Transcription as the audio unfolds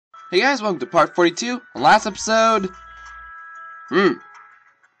Hey guys, welcome to part 42. Last episode,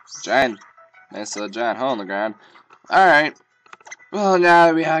 giant, nice little giant hole in the ground. Alright, well now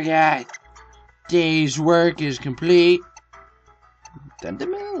that we all got day's work is complete.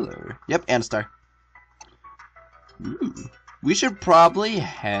 Miller. Yep, Anistar. We should probably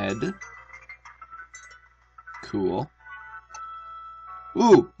head. Cool.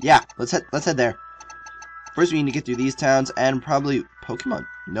 Ooh, yeah, let's head there. First we need to get through these towns and probably Pokemon.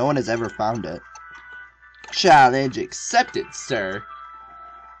 No one has ever found it. Challenge accepted, sir.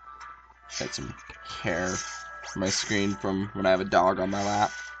 Got some hair on my screen from when I have a dog on my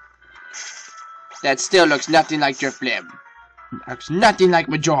lap. That still looks nothing like Drifblim. Looks nothing like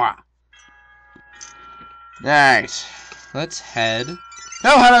Majora. Alright, let's head.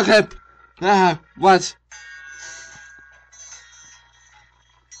 No, Holo Clip! What?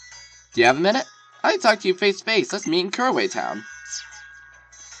 Do you have a minute? I'd talk to you face to face. Let's meet in Kuraway Town.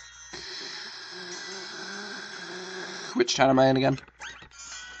 Which town am I in again?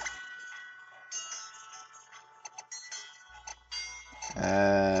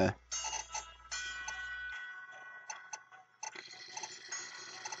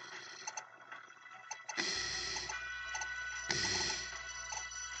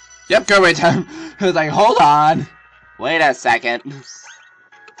 Yep, Kuraway Town. I was like, hold on. Wait a second.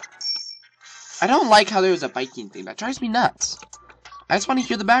 I don't like how there's a Viking theme. That drives me nuts. I just want to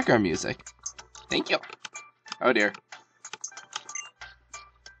hear the background music. Thank you. Oh dear.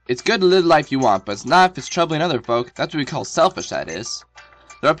 It's good to live the life you want, but it's not if it's troubling other folk. That's what we call selfish, that is.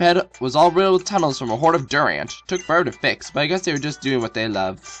 The up ahead was all riddled with tunnels from a horde of Durant. Took forever to fix, but I guess they were just doing what they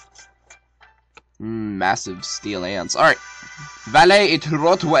love. Massive steel ants. Alright. Valet et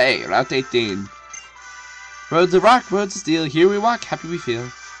Rotway, Route 18. Roads of rock, roads of steel. Here we walk, happy we feel.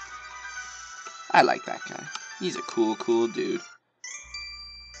 I like that guy. He's a cool dude.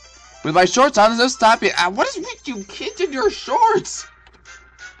 With my shorts on, there's no stopping. What is with you kids in your shorts?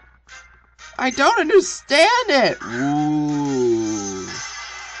 I don't understand it. Ooh.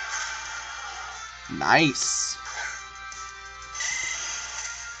 Nice.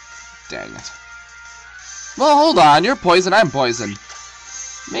 Dang it. Well, hold on. You're poison. I'm poison.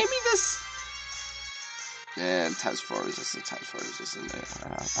 Maybe this... times 4 resistant, times 4 resistant.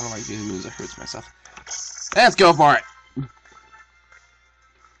 I don't like using moves, it hurts myself. Let's go for it!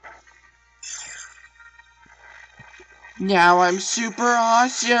 Now I'm super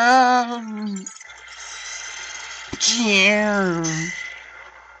awesome!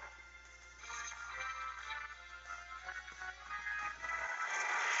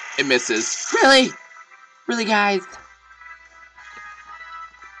 It misses. Really? Really, guys?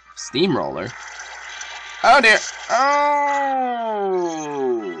 Steamroller? Oh dear! Oh!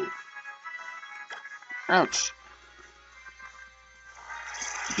 Ouch.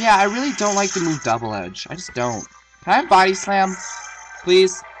 Yeah, I really don't like the move Double Edge. I just don't. Can I have Body Slam?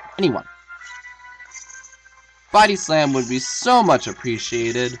 Please? Anyone. Body Slam would be so much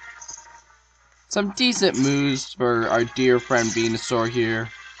appreciated. Some decent moves for our dear friend Venusaur here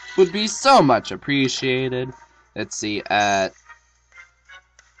would be so much appreciated. Let's see,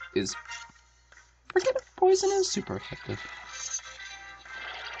 is Forget poison is super effective.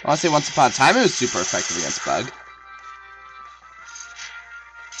 I want to say once upon a time it was super effective against Bug.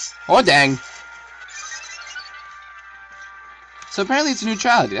 Oh dang! So apparently it's a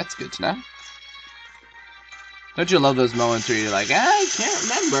neutrality. That's good to know. Don't you love those moments where you're like, I can't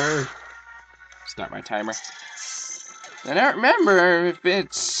remember. Start my timer. I don't remember if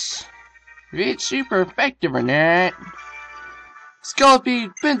it's super effective or not. Sculpey,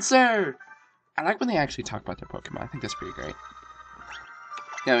 Pinsir. I like when they actually talk about their Pokemon. I think that's pretty great.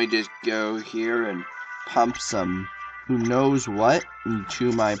 Now we just go here and pump some who knows what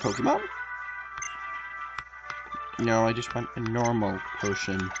into my Pokemon. No, I just want a normal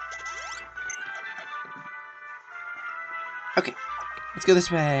potion. Okay, let's go this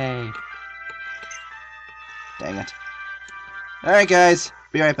way. Dang it. Alright guys,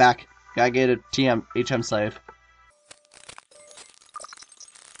 be right back. Gotta get a HM slave.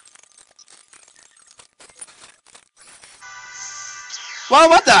 Whoa,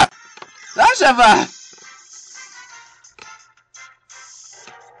 what the? That's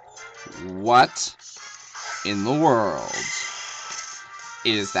What in the world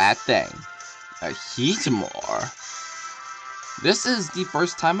is that thing? A Heatmore? This is the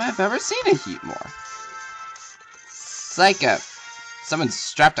first time I've ever seen a Heatmore. It's like someone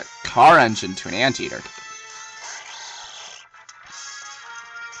strapped a car engine to an anteater.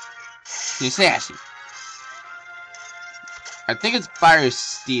 You sassy. I think it's fire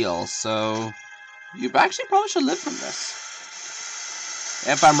steel, so you actually probably should live from this.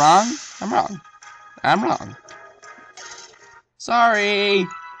 If I'm wrong, I'm wrong. I'm wrong. Sorry.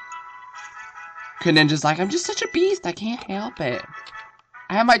 Greninja's like, I'm just such a beast, I can't help it.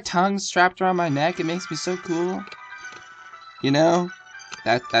 I have my tongue strapped around my neck, it makes me so cool. You know?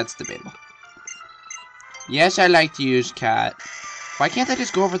 That's debatable. Yes, I like to use cat. Why can't I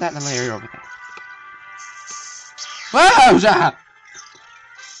just go over that little area over there? Whoa!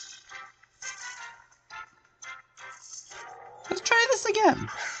 Let's try this again.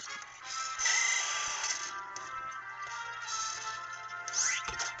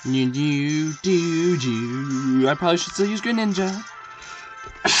 I probably should still use Greninja.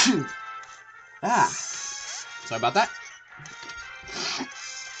 Sorry about that.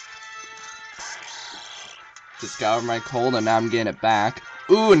 Just got over my cold and now I'm getting it back.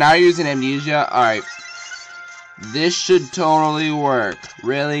 Ooh, now you're using Amnesia? Alright. This should totally work.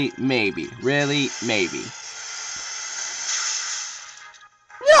 Really? Maybe. Really? Maybe.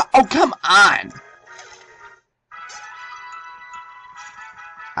 No! Oh, come on!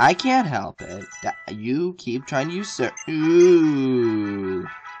 I can't help it. You keep trying to use Ooh.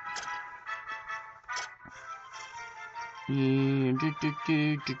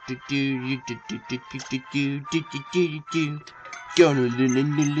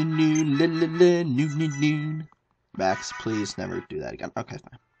 Max, please never do that again. Okay,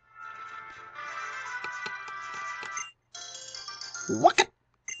 fine. What?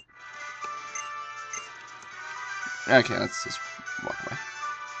 Okay, let's just walk away.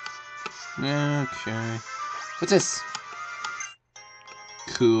 Okay. What's this?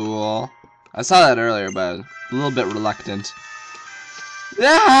 Cool. I saw that earlier, but a little bit reluctant.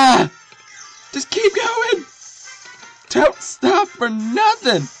 Ah! Just keep going! Don't stop for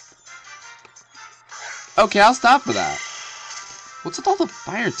nothing! Okay, I'll stop for that. What's with all the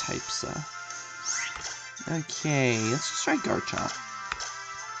fire types, though? Okay, let's just try Garchomp.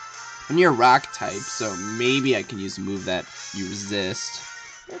 And you're a rock type, so maybe I can use a move that you resist.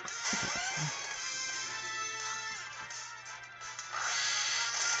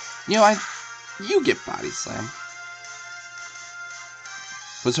 You know, you get Body Slam.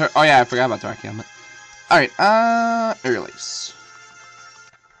 Was her? Oh yeah, I forgot about the Rocky Helmet. All right, Earlies.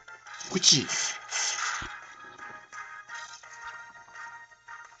 Witchy.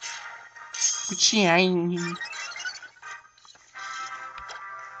 Witchy.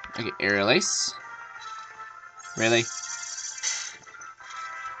 Okay, Airlace. Really?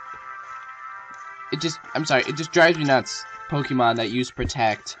 I'm sorry, it just drives me nuts. Pokemon that use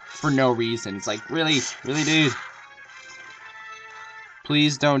Protect for no reason. It's like, really, dude.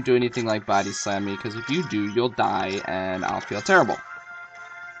 Please don't do anything like Body Slam me, because if you do, you'll die, and I'll feel terrible.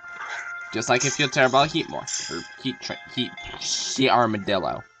 Just like I feel terrible about Heatmore. Or Heat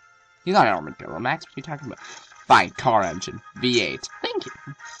Armadillo. He's not an Armadillo, Max. What are you talking about? Fine, car engine. V8. Thank you.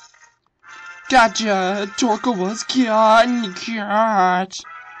 Gotcha! Torkoal was cat.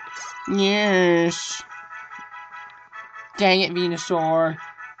 Yes. Dang it, Venusaur.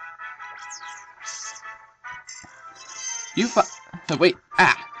 Wait,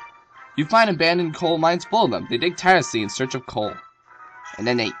 You find abandoned coal mines full of them. They dig tirelessly in search of coal. And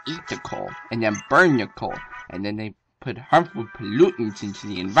then they eat the coal. And then burn the coal. And then they put harmful pollutants into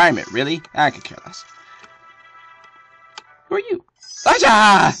the environment. Really? I could care less. Who are you?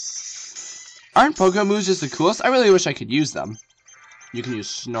 Aja! Aren't Pokemon moves just the coolest? I really wish I could use them. You can use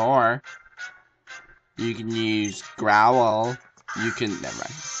Snore. You can use Growl. You can... Never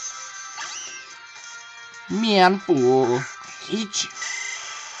mind. Man, fool. I hate you.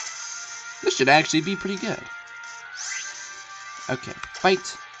 This should actually be pretty good. Okay,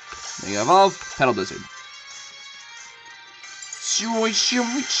 fight. Mega Evolve. Petal Blizzard.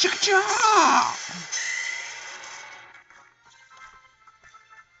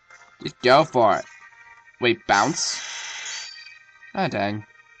 Just go for it. Wait, bounce? Ah, dang.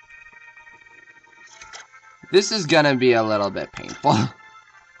 This is gonna be a little bit painful.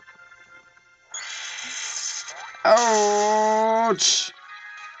 Ouch!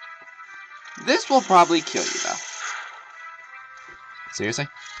 This will probably kill you, though. Seriously?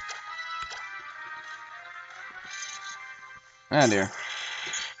 Ah, dear.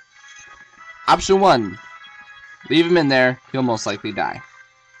 Option 1. Leave him in there. He'll most likely die.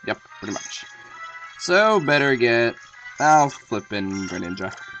 Yep, pretty much. So, better get... I'll flip in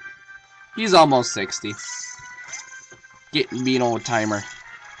Greninja. He's almost 60. Be an old timer.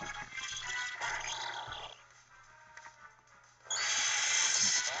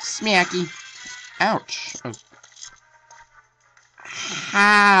 Smacky. Ouch. Oh.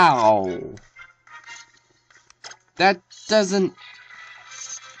 How? That doesn't...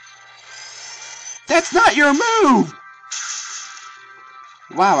 That's not your move!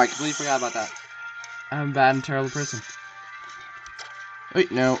 Wow, I completely forgot about that. I'm a bad and terrible person.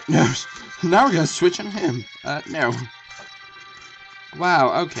 Wait, no. Now we're gonna switch on him. No.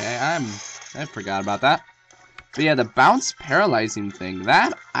 Wow, okay, I forgot about that. But yeah, the bounce paralyzing thing,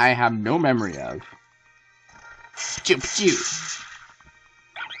 that I have no memory of.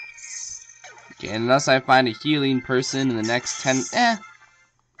 Okay, unless I find a healing person in the next 10... Yeah,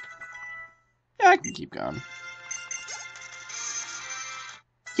 I can keep going.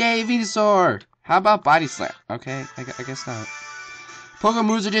 Yay, Venusaur! How about Body Slam? Okay, I guess not. Pokemon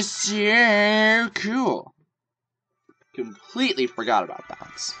moves are just so cool. Completely forgot about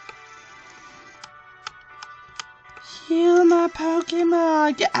bounce. Heal my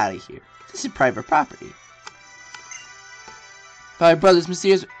Pokemon! Get out of here. This is private property. My brother's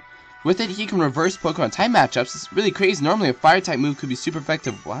mysterious. With it, he can reverse Pokemon type matchups. It's really crazy. Normally, a fire type move could be super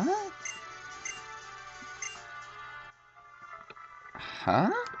effective. What? Huh?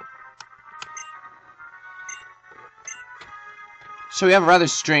 So we have a rather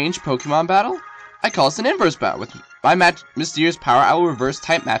strange Pokemon battle? I call this an inverse battle. With my mysterious power, I will reverse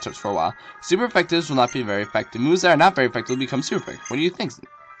type matchups for a while. Super effectives will not be very effective. Moves that are not very effective will become super effective. What do you think?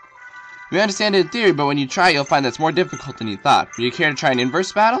 We understand it in theory, but when you try, you'll find that's more difficult than you thought. Would you care to try an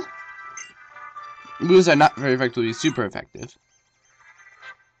inverse battle? Moves that are not very effective will be super effective.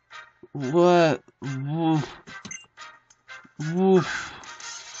 What? Woof. Woof.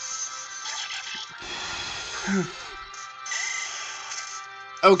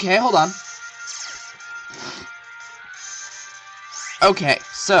 Okay, hold on. Okay,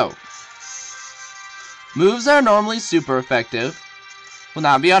 so moves that are normally super effective will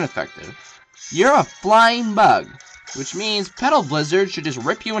now be ineffective. You're a flying bug, which means Petal Blizzard should just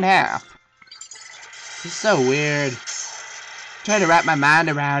rip you in half. It's so weird. I'm trying to wrap my mind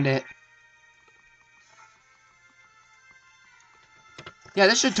around it. Yeah,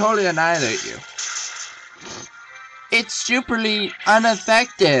 this should totally annihilate you. It's superly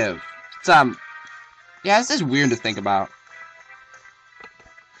ineffective. It's, yeah, this is weird to think about.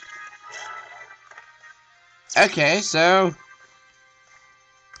 Okay, so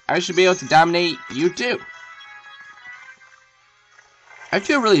I should be able to dominate you too. I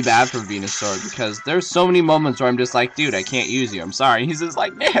feel really bad for Venusaur because there's so many moments where I'm just like, dude, I can't use you. I'm sorry. He's just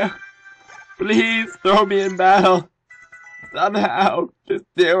like, no, please throw me in battle. Somehow, just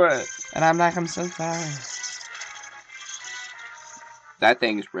do it. And I'm like, I'm so sorry. That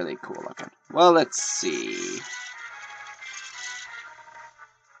thing's really cool looking. Well, let's see.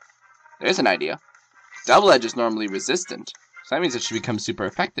 There's an idea. Double Edge is normally resistant, so that means it should become super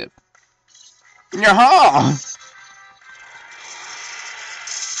effective. Yaha!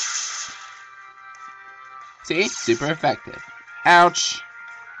 See? Super effective. Ouch.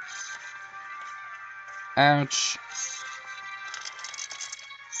 Ouch.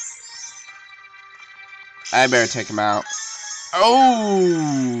 I better take him out.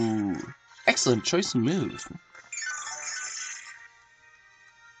 Oh! Excellent choice and move.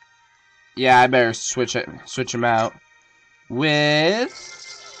 Yeah, I better switch him out with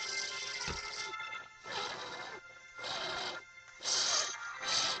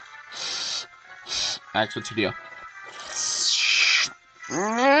actually, what's the deal?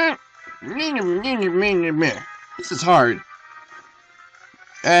 This is hard.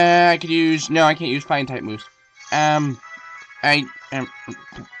 I could use I can't use flying type moves.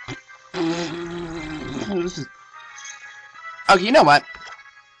 This is okay. You know what?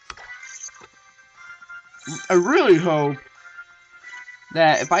 I really hope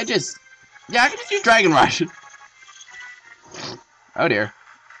that if I just... Yeah, I can just use Dragon Rush. Oh dear.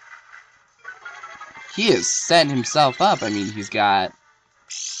 He is setting himself up. I mean, he's got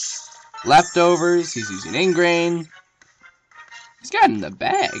leftovers. He's using Ingrain. He's got it in the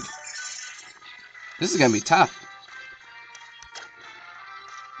bag. This is going to be tough.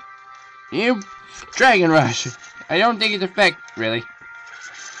 You... Dragon Rush. I don't think it's effect, really.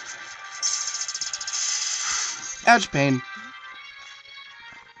 Ouch, pain.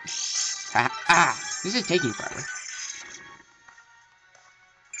 This is taking forever.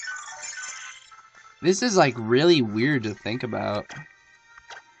 This is, like, really weird to think about.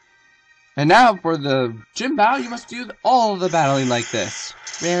 And now, for the gym battle, you must do all of the battling like this.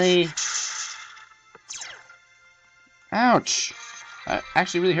 Really? Ouch. That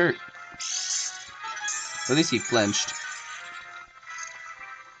actually really hurt. At least he flinched.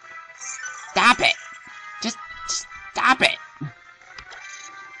 Stop it! Just stop it!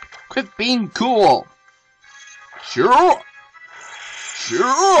 Quit being cool! Sure!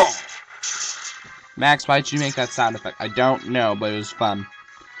 Sure! Max, why'd you make that sound effect? I don't know, but it was fun.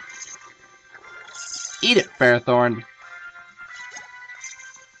 Eat it, Ferrothorn.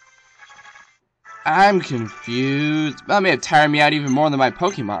 I'm confused. That may have tired me out even more than my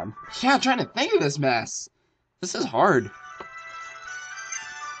Pokemon. Yeah, I'm trying to think of this mess. This is hard.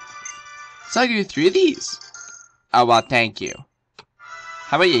 So I'll give you 3 of these. Oh, well, thank you.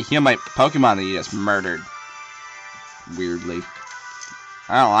 How about you heal my Pokemon that you just murdered? Weirdly.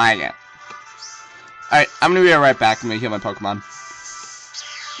 I don't like it. Alright, I'm gonna be right back. I'm gonna heal my Pokemon.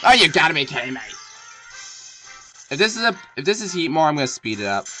 Oh, you gotta be kidding me! If this is Heatmore, I'm gonna speed it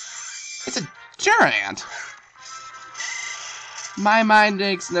up. It's a Durant! My mind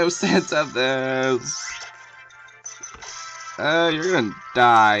makes no sense of this. You're gonna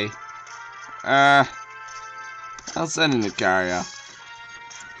die. I'll send in Lucario.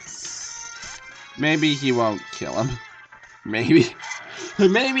 Maybe he won't kill him. Maybe.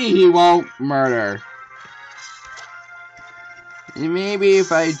 Maybe he won't murder. Maybe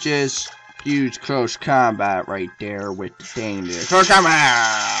if I just use close combat right there with the thing there. Close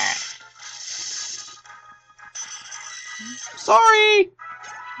combat! Sorry!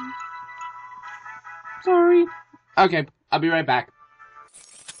 Sorry. Okay, I'll be right back.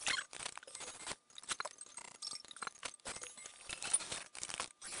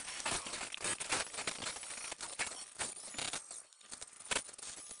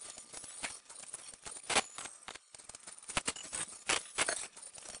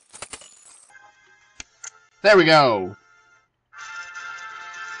 There we go.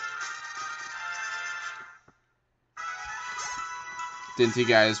 Didn't you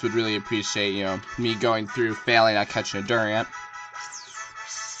guys would really appreciate, you know, me going through failing at catching a Durant.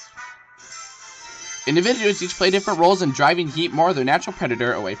 Individuals each play different roles in driving Heatmore, their natural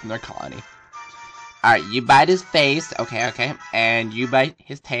predator, away from their colony. Alright, you bite his face, okay. And you bite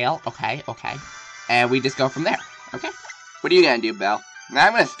his tail, okay. And we just go from there, okay? What are you gonna do, Belle?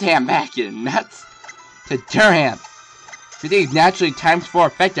 I'm gonna stand back, you nuts. To Durant. You think he's naturally times 4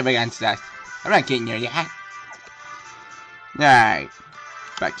 effective against us. I'm not getting near yet. Alright.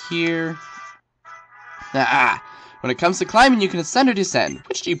 Back here. When it comes to climbing, you can ascend or descend.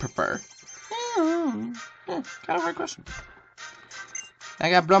 Which do you prefer? Kind of a hard question. I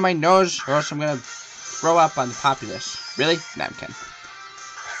gotta blow my nose, or else I'm gonna throw up on the populace. Really? No, I'm kidding.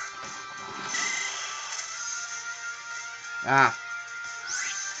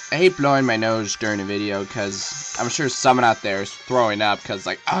 I hate blowing my nose during a video, because I'm sure someone out there is throwing up, because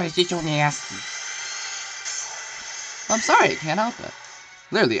like, oh, it's just so nasty. I'm sorry, I can't help it.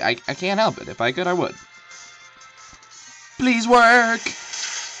 Literally, I can't help it. If I could, I would. Please work!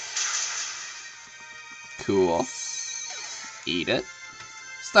 Cool. Eat it.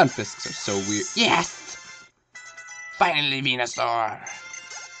 Stunfisks are so weird. Yes! Finally, Venusaur!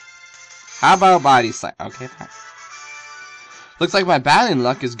 How about Body Slam? Okay, fine. Looks like my battling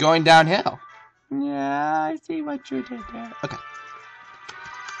luck is going downhill. Yeah, I see what you did there. Okay.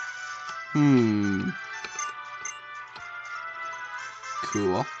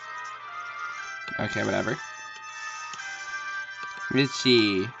 Cool. Okay, whatever. Let's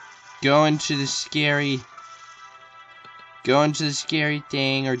see. Go into the scary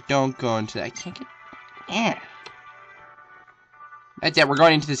thing, or don't go into that. I can't get... Yeah. That's it, we're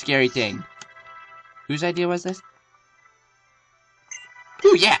going into the scary thing. Whose idea was this?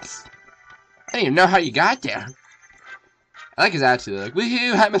 Ooh, yes! I didn't even know how you got there. I like his attitude, like,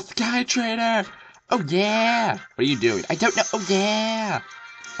 woohoo, I'm a Sky Trader! Oh yeah! What are you doing? I don't know, oh yeah!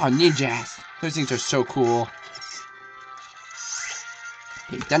 Oh, ninjas! Those things are so cool.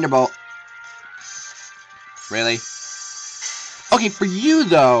 Okay, Thunderbolt. Really? Okay, for you,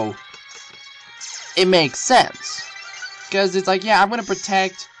 though, it makes sense. Because it's like, yeah, I'm gonna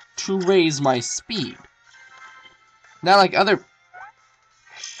protect to raise my speed. Not like other...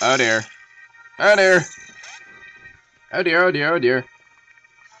 Oh dear. Oh dear. Oh dear, oh dear, oh dear.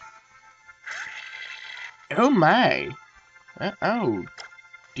 Oh my. Oh.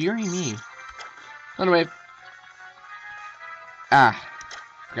 Dearie me. Anyway. Forgot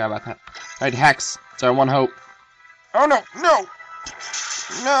about that. Alright, Hex. It's our one hope. Oh no, no!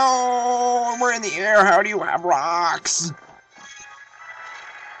 No! We're in the air. How do you have rocks?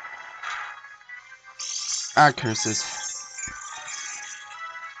 Curses.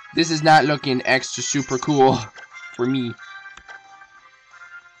 This is not looking extra super cool for me.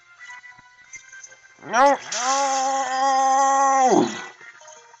 No! No!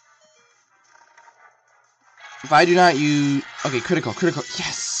 If I do not use... Okay, critical.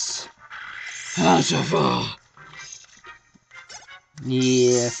 Yes!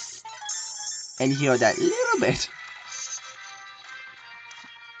 Yes. And heal that little bit.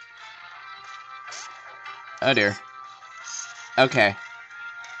 Oh dear. Okay.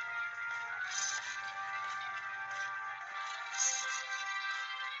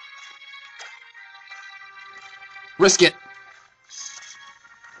 Risk it.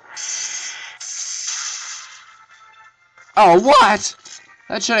 Oh, what?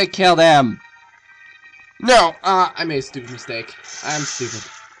 That should have killed him. No, I made a stupid mistake. I'm stupid.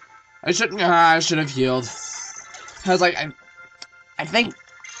 I should have healed. I was like, I think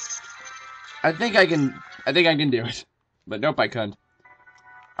I can do it. But nope, I couldn't.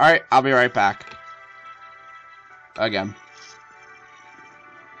 Alright, I'll be right back. Again.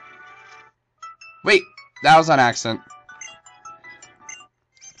 Wait, that was on accident.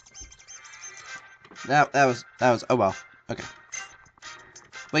 That was, oh well. Okay.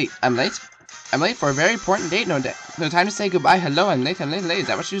 Wait, I'm late? I'm late for a very important date. No time to say goodbye. Hello, I'm late. Is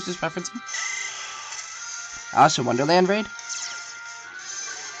that what she was just referencing? Alice Wonderland raid?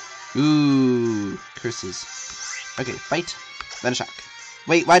 Ooh, curses. Okay, fight. Then a shock.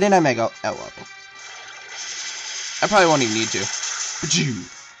 Wait, why didn't I mega? Oh, well. I probably won't even need to.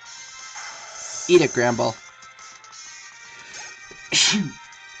 Eat it, Gramble.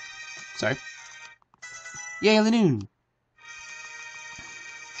 Sorry. Yay, Lanoon.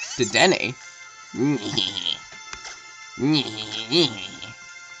 Dedenne?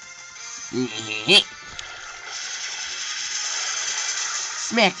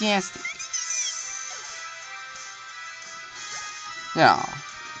 Smacktastic. Oh.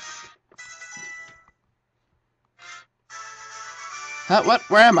 What?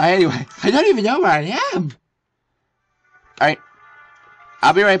 Where am I anyway? I don't even know where I am. Alright.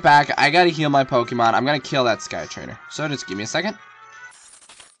 I'll be right back. I gotta heal my Pokemon. I'm gonna kill that Sky Trainer. So just give me a second.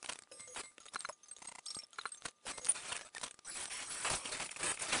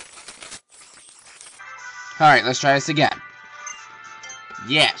 Alright, let's try this again.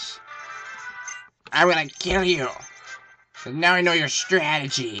 Yes. I'm gonna kill you. Because now I know your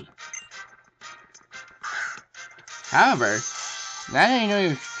strategy. However, now that I know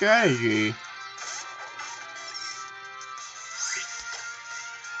your strategy...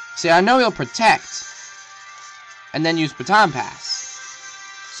 See, I know he'll protect. And then use Baton Pass.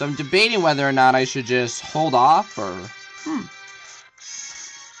 So I'm debating whether or not I should just hold off or...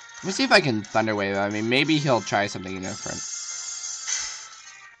 Let me see if I can Thunder Wave. I mean, maybe he'll try something different.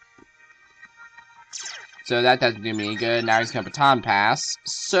 So that doesn't do me any good. Now he's gonna Baton Pass.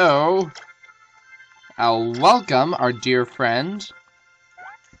 So I'll welcome our dear friend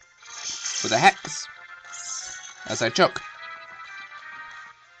with a Hex as I choke.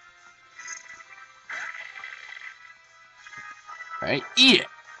 Right, eat it.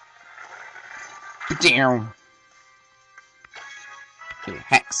 Down. Okay,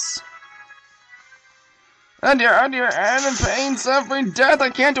 Hex. Oh dear, I'm in pain, suffering, death. I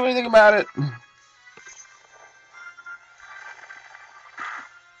can't do anything about it.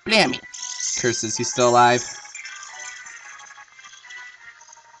 Blammy. Curses, he's still alive.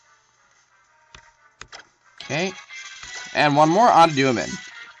 Okay. And one more ought to do him in.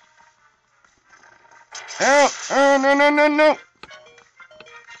 Oh, no.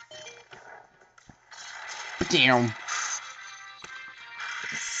 Damn.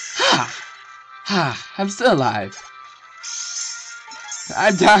 I'm still alive.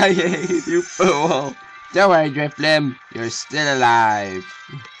 I'm dying, you fool. Don't worry, Drifblim. You're still alive.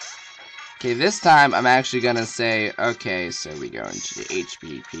 Okay, this time I'm actually gonna say, okay, so we go into the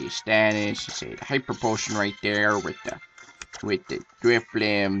HPP Spanish. You say the hyper potion right there with the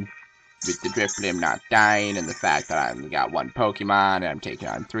Drifblim. With the Drifblim not dying, and the fact that I only got one Pokemon and I'm taking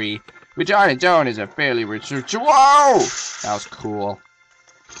on 3, which on its own is a fairly rich. Whoa! That was cool.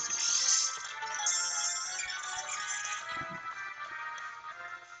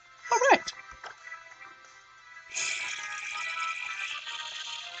 Alright.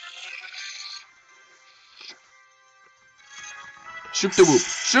 Shoot the whoop.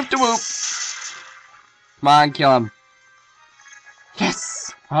 Shoot the whoop. Come on, kill him.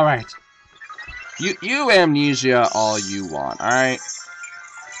 Yes! Alright. You amnesia all you want, alright?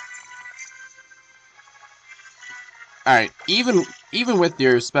 Alright, even with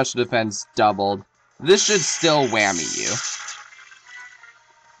your special defense doubled, this should still whammy you.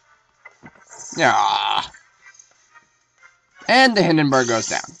 Yeah. And the Hindenburg goes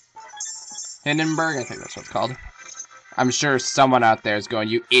down. Hindenburg, I think that's what it's called. I'm sure someone out there is going,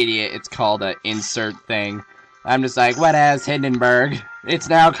 you idiot, it's called a insert thing. I'm just like, what as Hindenburg? It's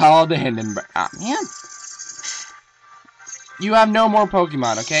now called the Hindenburg. Oh, man. You have no more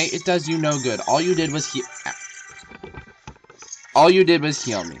Pokemon, okay? It does you no good. All you did was heal. All you did was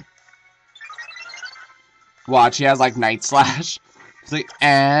heal me. Watch, he has like Night Slash. It's like,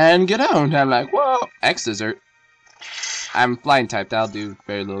 and get owned. I'm like, whoa. X Desert. I'm flying type. That'll do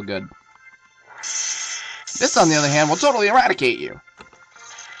very little good. This, on the other hand, will totally eradicate you.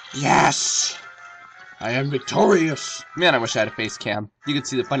 Yes. I am victorious. Man, I wish I had a face cam. You could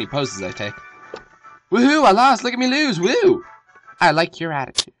see the funny poses I take. Woohoo, I lost. Look at me lose. Woo. I like your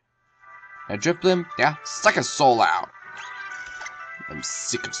attitude. Now, Drifblim, yeah, suck his soul out. I'm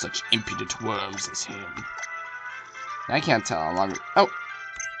sick of such impudent worms as him. I can't tell how long. Oh.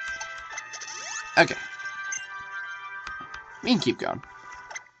 Okay. We can keep going.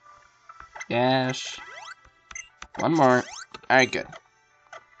 Dash. One more. Alright, good.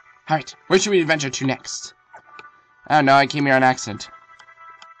 Alright, where should we adventure to next? I don't know, I came here on accident.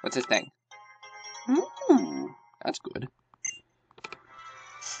 What's this thing? Ooh, that's good.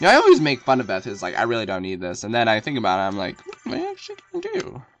 You know, I always make fun of Beth, is like, I really don't need this. And then I think about it, I'm like, what actually can I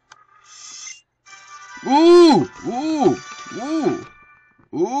do? Ooh! Ooh! Ooh!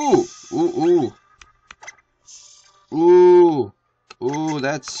 Ooh! Ooh! Ooh! Ooh! Ooh,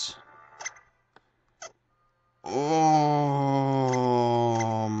 that's... Oh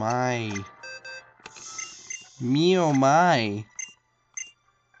my. Me oh my.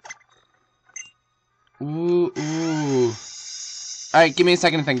 Ooh, ooh. Alright, give me a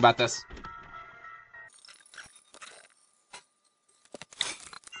second to think about this.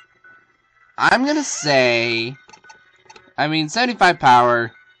 I'm gonna say... 75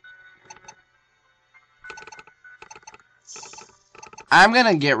 power. I'm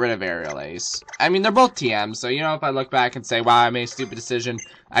gonna get rid of Aerial Ace. They're both TMs, so you know, if I look back and say, wow, I made a stupid decision,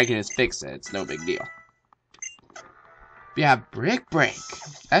 I can just fix it. It's no big deal. But yeah, Brick Break.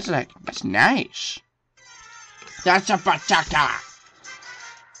 That's nice. That's a batata.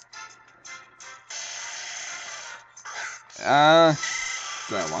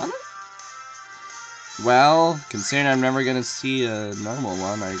 Do I want it? Well, considering I'm never gonna see a normal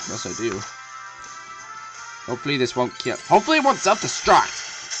one, I guess I do. Hopefully this won't kill. Hopefully it won't self-destruct.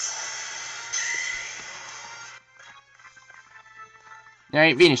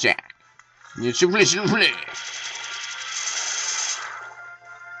 Alright, finish that.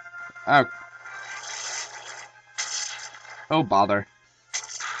 Oh. Oh, bother.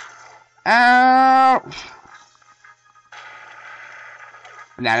 Ow!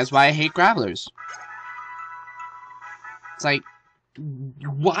 And that is why I hate Gravelers. It's like,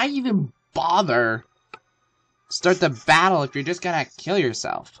 why even bother? Start the battle if you're just gonna kill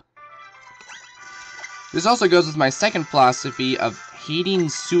yourself. This also goes with my second philosophy of hating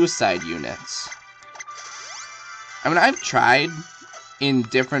suicide units. I've tried in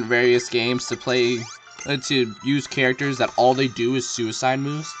different various games to play, to use characters that all they do is suicide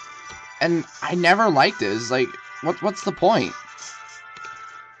moves, and I never liked it. It's like, what's the point?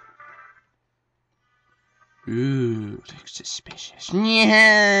 Ooh, looks suspicious.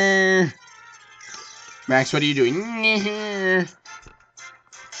 Max, what are you doing?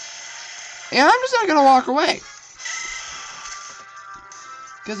 Yeah, I'm just not gonna walk away.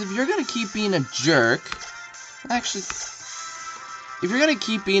 Because if you're gonna keep being a jerk... Actually... If you're gonna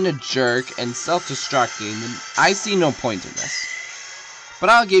keep being a jerk and self-destructing, then I see no point in this. But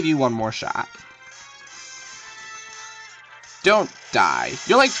I'll give you one more shot. Don't die.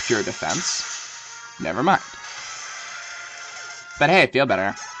 You're like pure defense. Never mind. But hey, I feel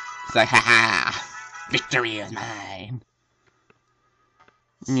better. It's like, haha! Victory is mine!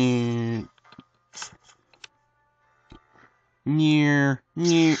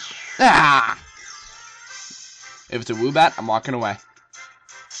 Ah! If it's a Woobat, I'm walking away.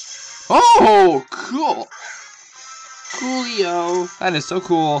 Oh, cool! Coolio! That is so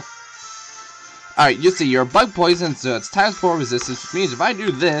cool. Alright, you see, you're bug poison, so it's times 4 resistance, which means if I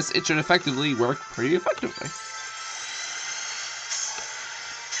do this, it should effectively work pretty effectively.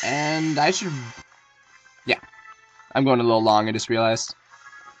 And I should... Yeah. I'm going a little long, I just realized.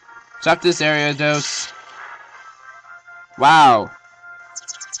 Chop this Ariados. Wow.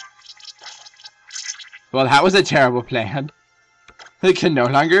 Well, that was a terrible plan. It can no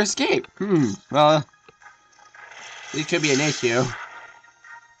longer escape. Well... It could be an issue.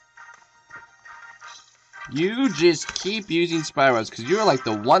 You just keep using Spirals, because you're like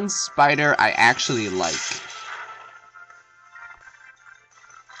the one spider I actually like.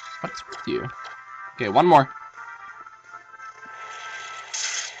 What's with you? Okay, one more.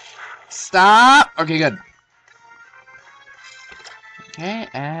 Stop! Okay, good. Okay,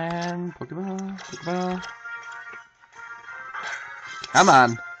 and Pokeball, Pokeball. Come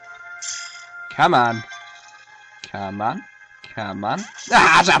on. Come on. Come on. Come on.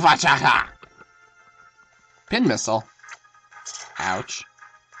 Ah! Pin missile. Ouch.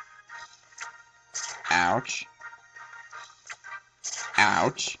 Ouch.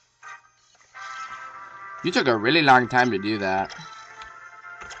 Ouch. You took a really long time to do that.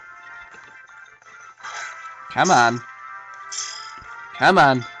 Come on. Come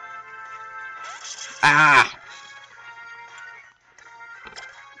on. Ah!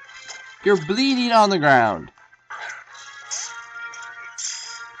 You're bleeding on the ground.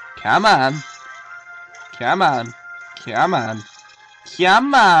 Come on. Come on. Come on.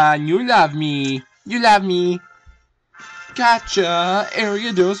 Come on. You love me. You love me. Gotcha.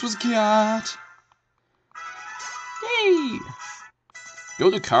 Ariados was caught. Hey.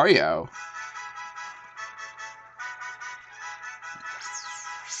 Go to Lucario.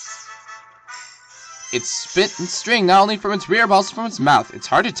 It's spit and string not only from its rear but also from its mouth. It's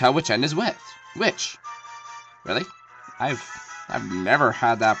hard to tell which end is which. Really? I've never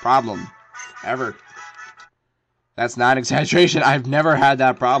had that problem. Ever. That's not an exaggeration. I've never had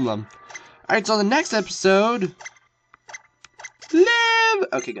that problem. Alright, so the next episode... Live!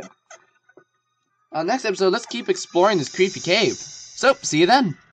 Okay, go. Next episode, let's keep exploring this creepy cave. So, see you then.